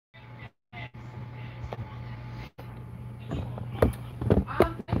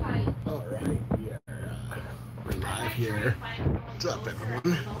here. What's up,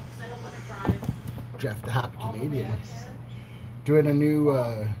 everyone? Jeff the Happy Canadian. Doing a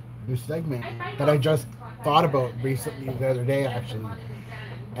new segment that I just thought about recently the other day, actually.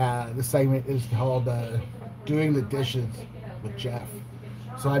 The segment is called Doing the Dishes with Jeff.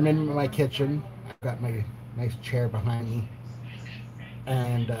 So I'm in my kitchen. I've got my nice chair behind me.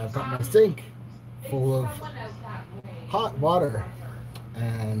 And I've got my sink full of hot water.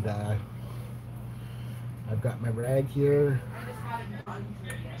 And I've got my rag here.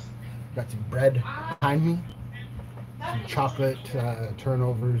 Got some bread behind me. Some chocolate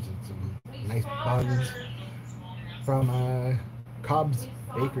turnovers and some nice buns from Cobb's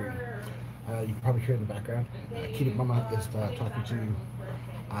Bakery. You can probably hear in the background. Kitty Mama is talking to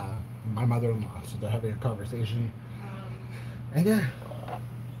my mother-in-law, so they're having a conversation. And yeah,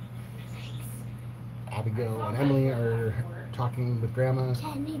 Abigail and Emily are talking with Grandma.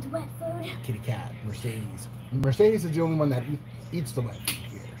 Cat needs wet food. Kitty Cat, Mercedes. Mercedes is the only one that eats the wet food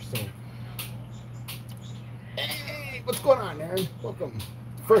here. So, hey, what's going on, Aaron? Welcome.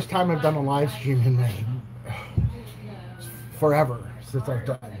 First time I've done a live stream in forever since I've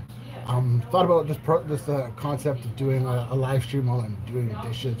done. Thought about this concept of doing a live stream while I'm doing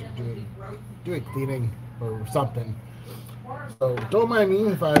dishes or doing cleaning or something. So don't mind me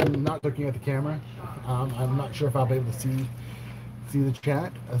if I'm not looking at the camera. I'm not sure if I'll be able to see the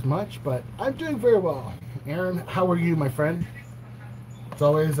chat as much, but I'm doing very well. Aaron, how are you, my friend? It's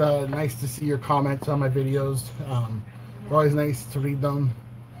always nice to see your comments on my videos. It's always nice to read them.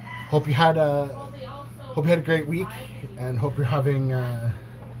 Hope you had a great week, and hope you're having a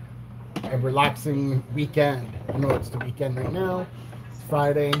relaxing weekend. I know it's the weekend right now. It's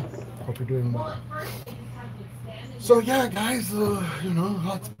Friday. Hope you're doing well. So yeah, guys,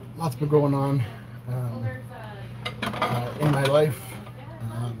 lots been going on in my life.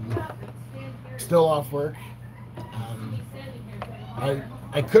 Still off work.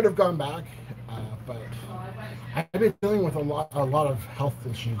 I could have gone back, but I've been dealing with a lot of health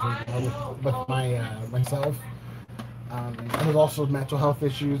issues right now with myself. There's also mental health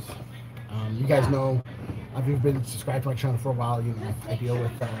issues. You guys know, if you've been subscribed to my channel for a while, you know I deal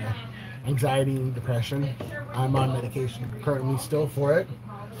with anxiety and depression. I'm on medication currently still for it.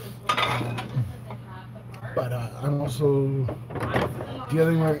 But I'm also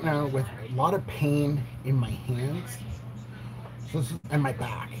dealing right now with a lot of pain in my hands and my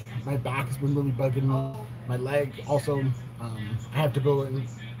back. My back has been really bugging me. My leg also. I have to go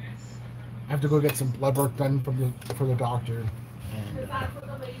get some blood work done for the doctor. And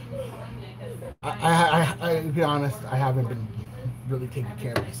I to be honest, I haven't been really taking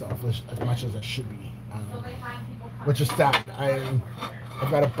care of myself as much as I should be, which is sad. I've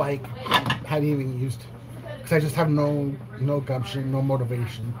got a bike I haven't even used because I just have no gumption, no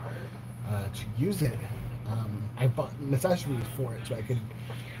motivation to use it. I bought necessities for it so I could,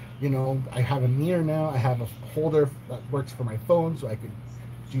 I have a mirror now. I have a holder that works for my phone, so I could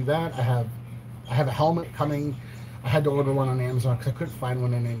do that. I have a helmet coming. I had to order one on Amazon because I couldn't find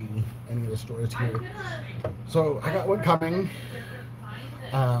one in any of the stores here. So I got one coming.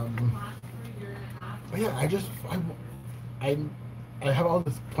 But yeah, I have all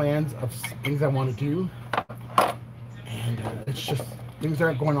these plans of things I want to do, and it's just things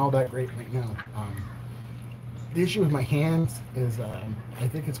aren't going all that great right now. The issue with my hands is I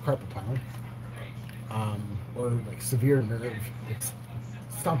think it's carpal tunnel, or like severe nerve. It's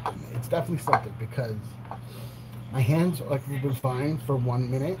something. It's definitely something because my hands have been fine for 1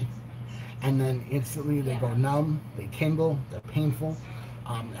 minute, and then instantly they go numb, they tingle, they're painful.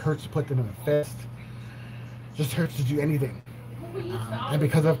 It hurts to put them in a fist. Just hurts to do anything. And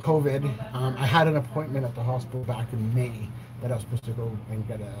because of COVID, I had an appointment at the hospital back in May that I was supposed to go and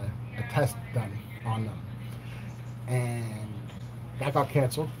get a test done on them. And that got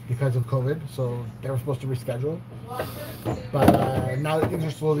canceled because of COVID, so they were supposed to reschedule. But now that things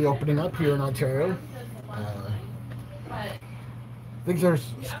are slowly opening up here in Ontario, things are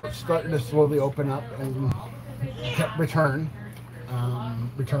starting to slowly open up and return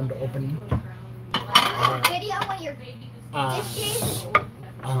to opening. I'm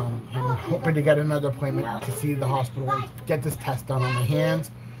hoping to get another appointment to see the hospital and get this test done on my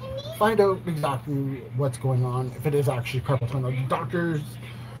hands, find out exactly what's going on, if it is actually carpal tunnel. The doctors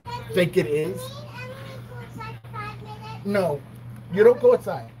think it is. No, you don't go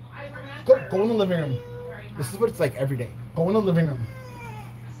outside. Go in the living room. This is what it's like every day. Go in the living room.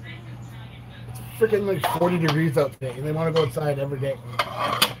 It's freaking like 40 degrees out today, and they want to go outside every day.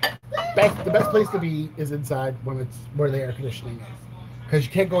 The best place to be is inside when it's where the air conditioning is, because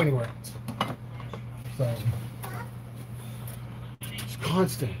you can't go anywhere else. So it's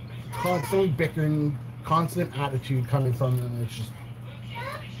constantly bickering, constant attitude coming from them. It's just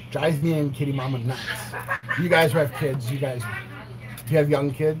drives me and Kitty Mama nuts. You guys who have kids, if you have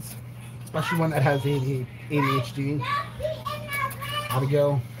young kids, especially one that has ADHD,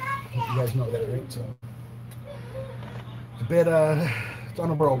 Abigail, you guys know that, right? So it's a bit, it's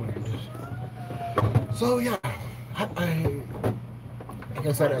on a whirlwind. So yeah, like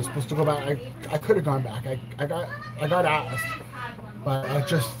I said, I was supposed to go back. I could have gone back. I got asked, but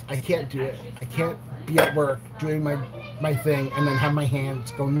I can't do it. I can't be at work doing my thing and then have my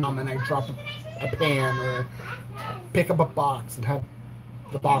hands go numb and I drop a pan or pick up a box and have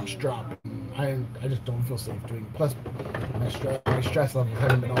the box drop. I just don't feel safe doing it. Plus, my stress levels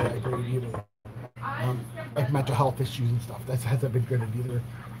haven't been all that great either. Like mental health issues and stuff. That hasn't been good either.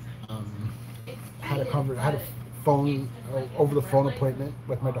 Had a phone over the phone appointment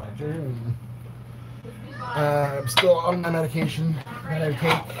with my doctor, and I'm still on my medication that I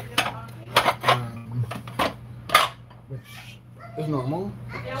take, which is normal.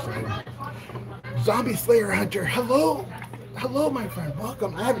 So, Zombie Slayer Hunter, hello, my friend,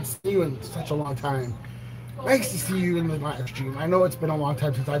 welcome. I haven't seen you in such a long time. Nice to see you in the live stream. I know it's been a long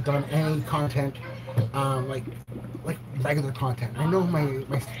time since I've done any content, like regular content. I know my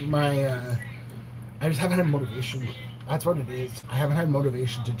I just haven't had motivation. That's what it is. I haven't had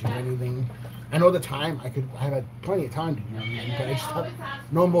motivation to do anything. I know the time I have had plenty of time to do anything, but I just have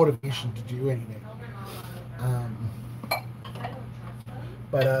no motivation to do anything.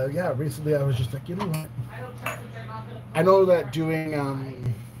 Yeah, recently I was just like, you know what? I know that doing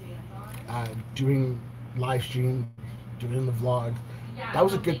live stream, doing the vlog, that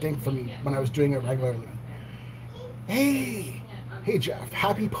was a good thing for me when I was doing it regularly. Hey Jeff,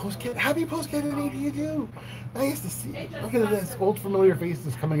 happy post-kid at 82. Nice to see you. Look at this, old familiar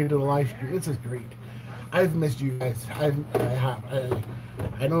faces coming into the live stream. This is great. I've missed you guys. I have.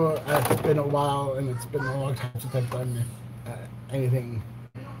 I know it's been a while and it's been a long time since I've done anything.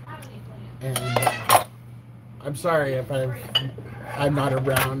 And I'm sorry if I'm not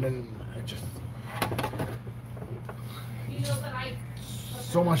around, and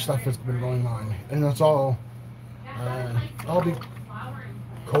so much stuff has been going on, and it's all be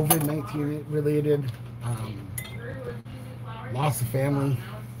COVID-19 related, loss of family,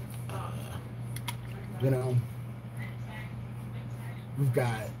 we've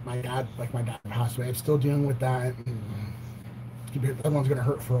got my dad passed away. I'm still dealing with that, and that one's gonna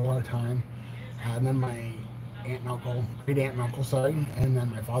hurt for a long time. And then my great aunt and uncle, and then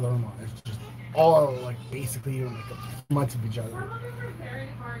my father-in-law. It's just all basically like a months of each other.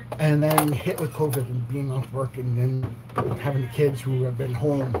 And then hit with COVID and being off work, and then having the kids who have been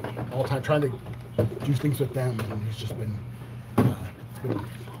home all the time, trying to do things with them, and it's just been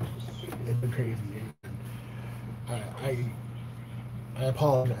it's been crazy. I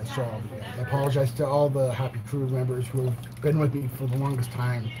apologize to all of you guys. I apologize to all the Happy Crew members who have been with me for the longest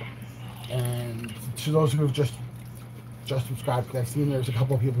time, and to those who have just subscribed, because I've seen there's a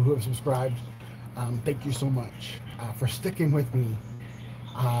couple of people who have subscribed. Thank you so much for sticking with me,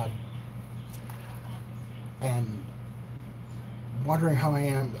 and wondering how I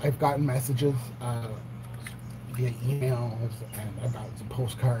am. I've gotten messages via emails, and I've gotten some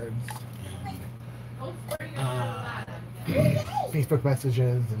postcards, and Facebook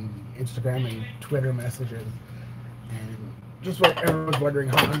messages, and Instagram and Twitter messages, and just what everyone's wondering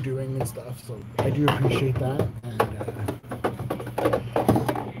how I'm doing and stuff. So I do appreciate that. And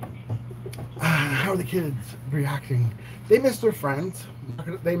how are the kids reacting? They miss their friends.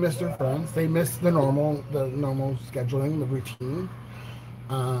 They miss their friends. They miss the normal scheduling, the routine.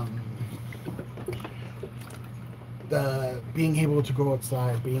 The being able to go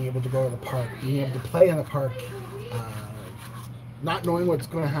outside, being able to go to the park, being able to play in the park, not knowing what's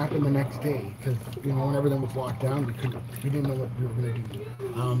going to happen the next day, because when everything was locked down, we didn't know what we were going to do.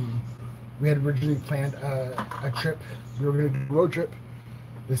 We had originally planned a trip. We were going to do a road trip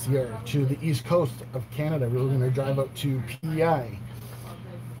this year to the east coast of Canada. We were going to drive up to PEI.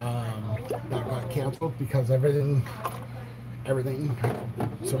 That got canceled because everything.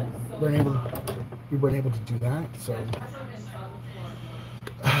 So we weren't able to do that. So,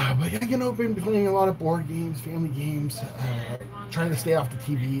 but yeah, been playing a lot of board games, family games, trying to stay off the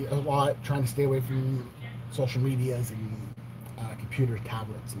TV a lot, trying to stay away from social medias and computer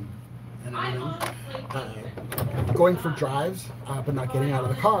tablets and everything. Going for drives, but not getting out of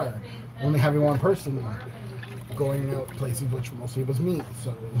the car. Only having one person going out places, which mostly was me.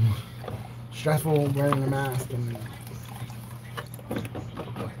 So stressful wearing a mask, and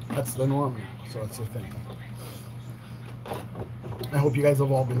that's the norm now. So it's a thing. I hope you guys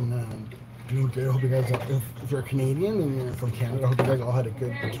have all been doing good. I hope you guys, if you're Canadian and you're from Canada, I hope you guys all had a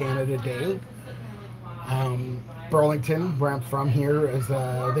good Canada Day. Burlington, where I'm from here, is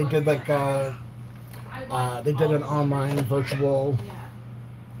they did like they did an online virtual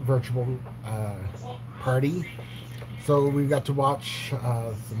party. So we got to watch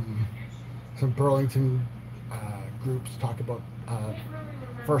some Burlington groups talk about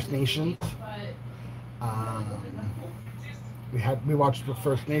First Nations. Um, we watched the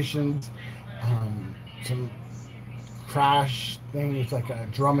First Nations, some Crash thing. It's like a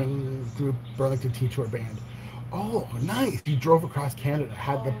drumming group, Burlington Tea Tour Band. Oh, nice! You drove across Canada,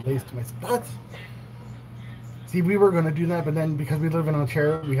 had the place to myself. See, we were going to do that, but then because we live in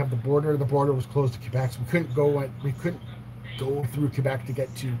Ontario, we have the border. The border was closed to Quebec, so we couldn't go. We couldn't go through Quebec to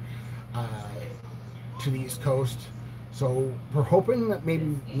get to the East Coast. So we're hoping that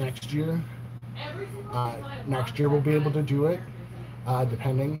maybe next year we'll be able to do it,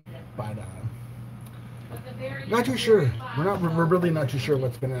 depending. But not too sure. We're really not too sure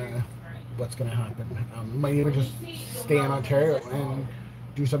what's gonna happen. We might even just stay in Ontario and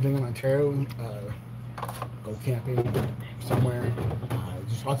do something in Ontario. Go camping somewhere.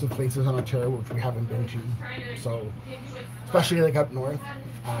 There's lots of places in Ontario which we haven't been to. So, especially like up north,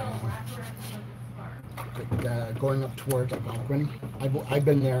 going up towards Algonquin. I've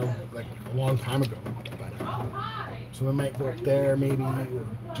been there like a long time ago. But, so we might go up there, maybe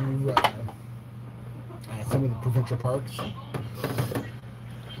do some of the provincial parks.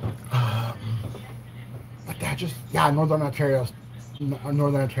 Like that, just Northern Ontario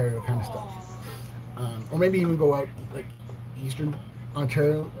kind of stuff. Or maybe even go out like Eastern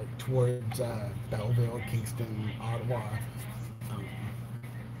Ontario, like towards Belleville, Kingston, Ottawa.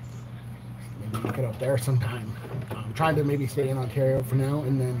 Maybe get out there sometime. I'm trying to maybe stay in Ontario for now,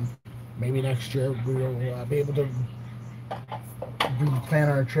 and then maybe next year we'll be able to plan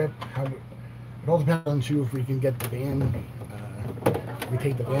our trip. It all depends on too if we can get the van. We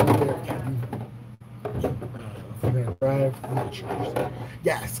take the van up there. If we're gonna drive, I'm not sure. So,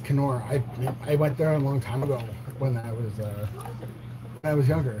 yes, Kenora. I went there a long time ago when I was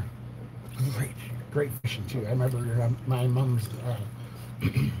younger. Great fishing too. I remember my mom's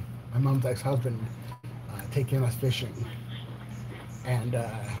ex-husband taking us fishing and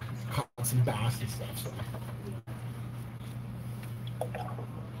caught some bass and stuff. So.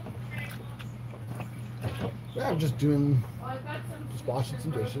 Yeah, I'm just washing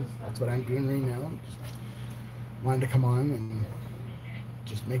some dishes. That's what I'm doing right now. Just wanted to come on and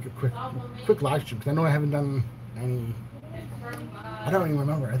just make a quick live stream because I know I haven't done any. I don't even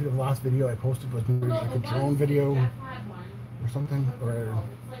remember. I think the last video I posted was maybe like a drone video or something, or it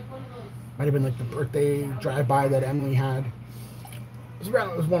might have been like the birthday drive-by that Emily had. It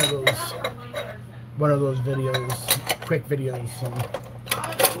was one of those videos, quick videos. So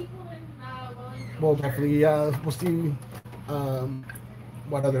we'll definitely we'll see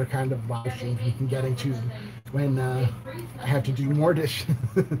what other kind of live streams we can get into when I have to do more dishes.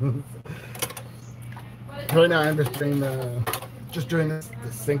 Right now I'm just doing this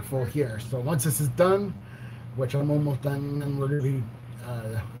sink full here. So once this is done, which I'm almost done, and we're gonna be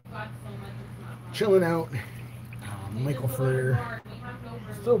chilling out. Michael for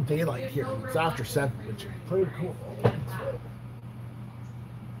still daylight here. It's after 7, which is pretty cool.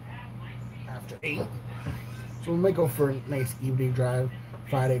 After 8. So we might go for a nice evening drive,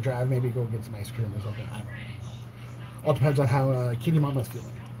 Friday drive, maybe go get some ice cream or something. I don't know. All depends on how Kitty Mama's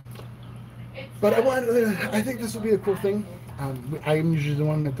feeling. But I think this will be a cool thing. I'm usually the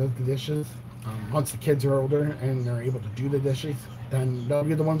one that does the dishes. Once the kids are older and they're able to do the dishes, then they'll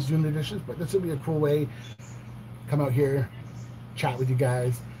be the ones doing the dishes. But this will be a cool way. Come out here, chat with you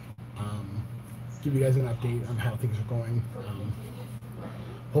guys, give you guys an update on how things are going.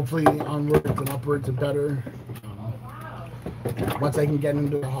 Hopefully onwards and upwards and better. Once I can get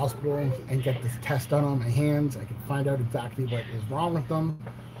into the hospital and get this test done on my hands, I can find out exactly what is wrong with them.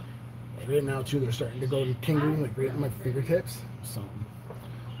 Right now too, they're starting to go to tingling, like right in my fingertips. So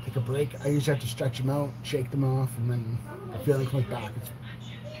take a break. I usually have to stretch them out, shake them off, and then the feeling comes back. It's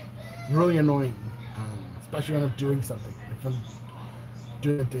really annoying, especially when I'm doing something. If I'm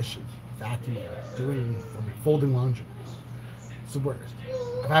doing the dishes, vacuuming, folding laundry. It's the worst.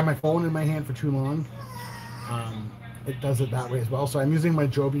 If I have my phone in my hand for too long, it does it that way as well. So I'm using my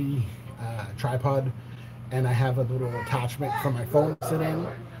Joby tripod, and I have a little attachment for my phone to sit in.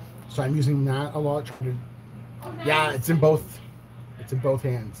 So I'm using that a lot. Yeah, it's in both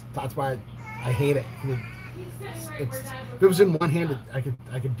hands. That's why I hate it. If it was in one hand, I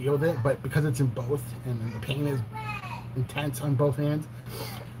could deal with it, but because it's in both and the pain is intense on both hands,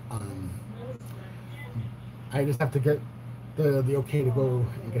 I just have to get the okay to go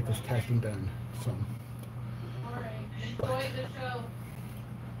and get this testing done. So,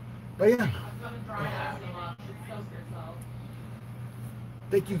 But yeah,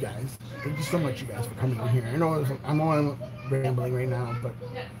 thank you guys. Thank you so much, you guys, for coming in here. I know I'm on rambling right now, but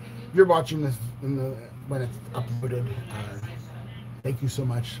you're watching this when it's uploaded. Thank you so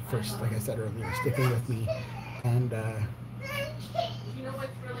much for, like I said earlier, sticking with me and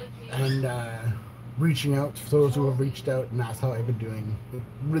and reaching out to those who have reached out, and that's how I've been doing. It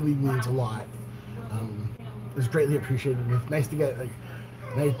really means a lot. It's greatly appreciated. It's nice to get like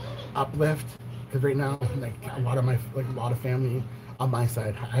nice uplift, because right now, like a lot of family on my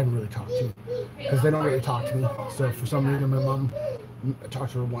side, I haven't really talked to, because they don't really talk to me. So for some reason, my mom, I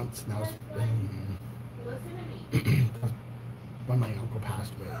talked to her once, and that was when my uncle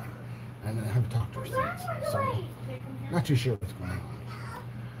passed away, and then I haven't talked to her since. So not too sure what's going on.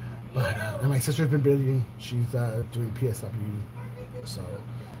 But and my sister's been busy. She's doing PSW, so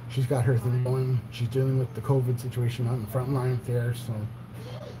she's got her thing going. She's dealing with the COVID situation on the front line there. So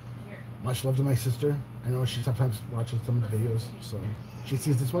much love to my sister. I know she sometimes watches some of the videos, so she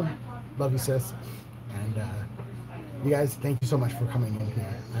sees this one. Love you, sis. And you guys, thank you so much for coming in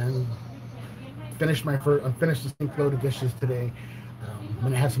here. And I finished the sink load of dishes today.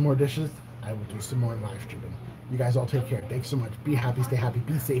 When I have some more dishes, I will do some more live streaming. You guys all take care. Thanks so much. Be happy, stay happy,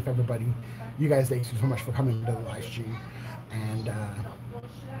 be safe, everybody. You guys, thank you so much for coming to the live stream. And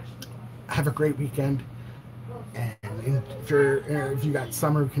have a great weekend. And if you got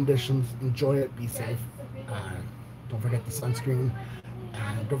summer conditions, enjoy it. Be safe. Don't forget the sunscreen.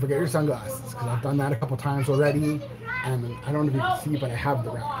 And don't forget your sunglasses, because I've done that a couple times already. And I don't know if you can see, but I have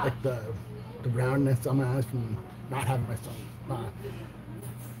the roundness on my eyes from not having my sun.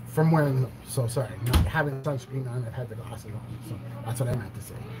 From wearing them. So sorry, not having sunscreen on. I've had the glasses on. So that's what I meant to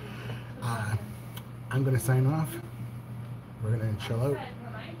say. I'm gonna sign off. We're gonna chill out,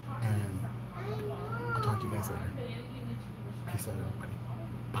 and I'll talk to you guys later. Peace out, everybody.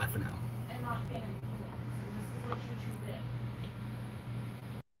 Bye for now.